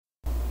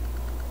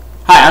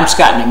Hi, I'm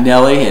Scott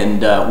McNelly,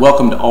 and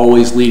welcome to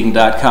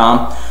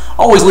AlwaysLeading.com.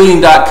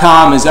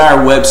 AlwaysLeading.com is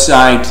our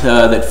website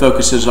that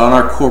focuses on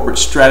our corporate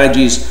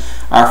strategies.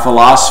 Our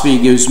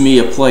philosophy gives me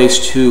a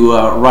place to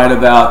write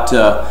about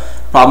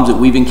problems that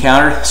we've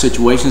encountered,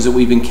 situations that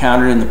we've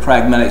encountered, and the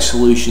pragmatic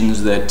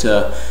solutions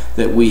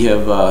that we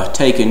have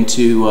taken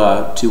to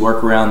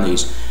work around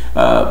these.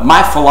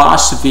 My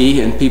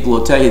philosophy, and people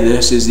will tell you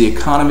this, is the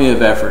economy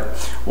of effort,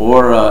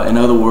 or in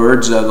other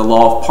words, the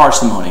law of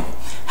parsimony.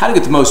 How to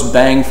get the most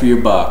bang for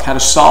your buck, how to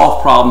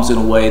solve problems in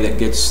a way that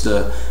gets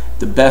the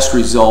best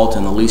result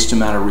and the least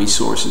amount of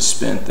resources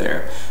spent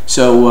there.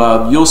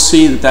 So you'll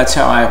see that that's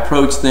how I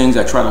approach things.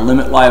 I try to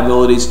limit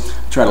liabilities,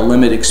 I try to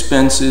limit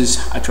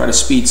expenses, I try to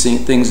speed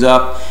things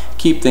up,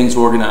 keep things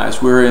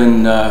organized. We're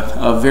in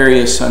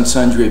various and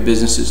sundry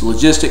businesses: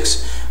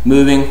 logistics,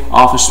 moving,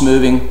 office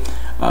moving.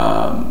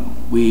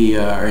 We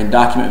are in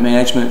document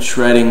management,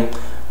 shredding.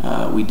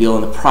 We deal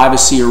in the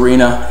privacy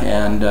arena,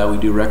 and we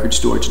do record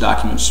storage,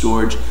 document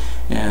storage,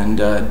 and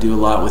do a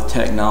lot with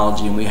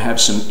technology. And we have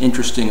some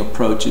interesting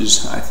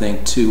approaches, I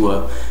think,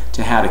 to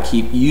how to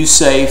keep you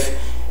safe,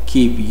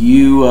 keep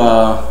you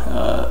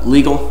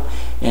legal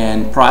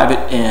and private,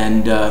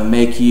 and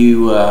make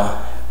you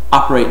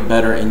operate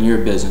better in your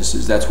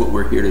businesses. That's what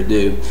we're here to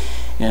do.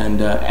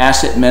 And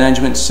asset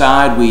management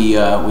side, we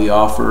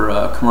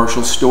offer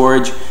commercial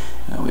storage.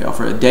 We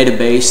offer a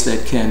database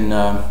that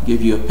can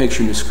give you a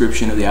picture and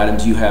description of the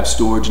items you have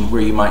stored and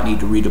where you might need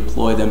to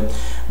redeploy them.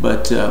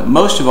 But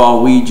most of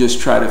all, we just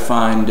try to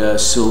find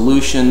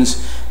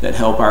solutions that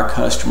help our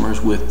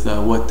customers with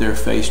what they're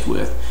faced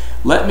with.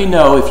 Let me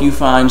know if you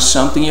find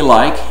something you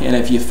like, and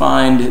if you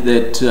find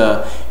that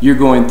you're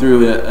going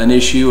through an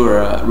issue or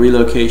a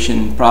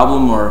relocation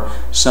problem or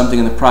something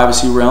in the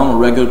privacy realm or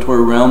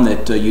regulatory realm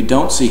that you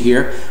don't see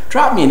here.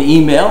 Drop me an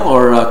email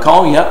or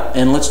call me up,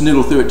 and let's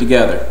noodle through it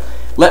together.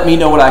 Let me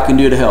know what I can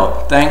do to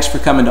help. Thanks for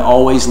coming to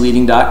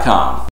AlwaysLeading.com.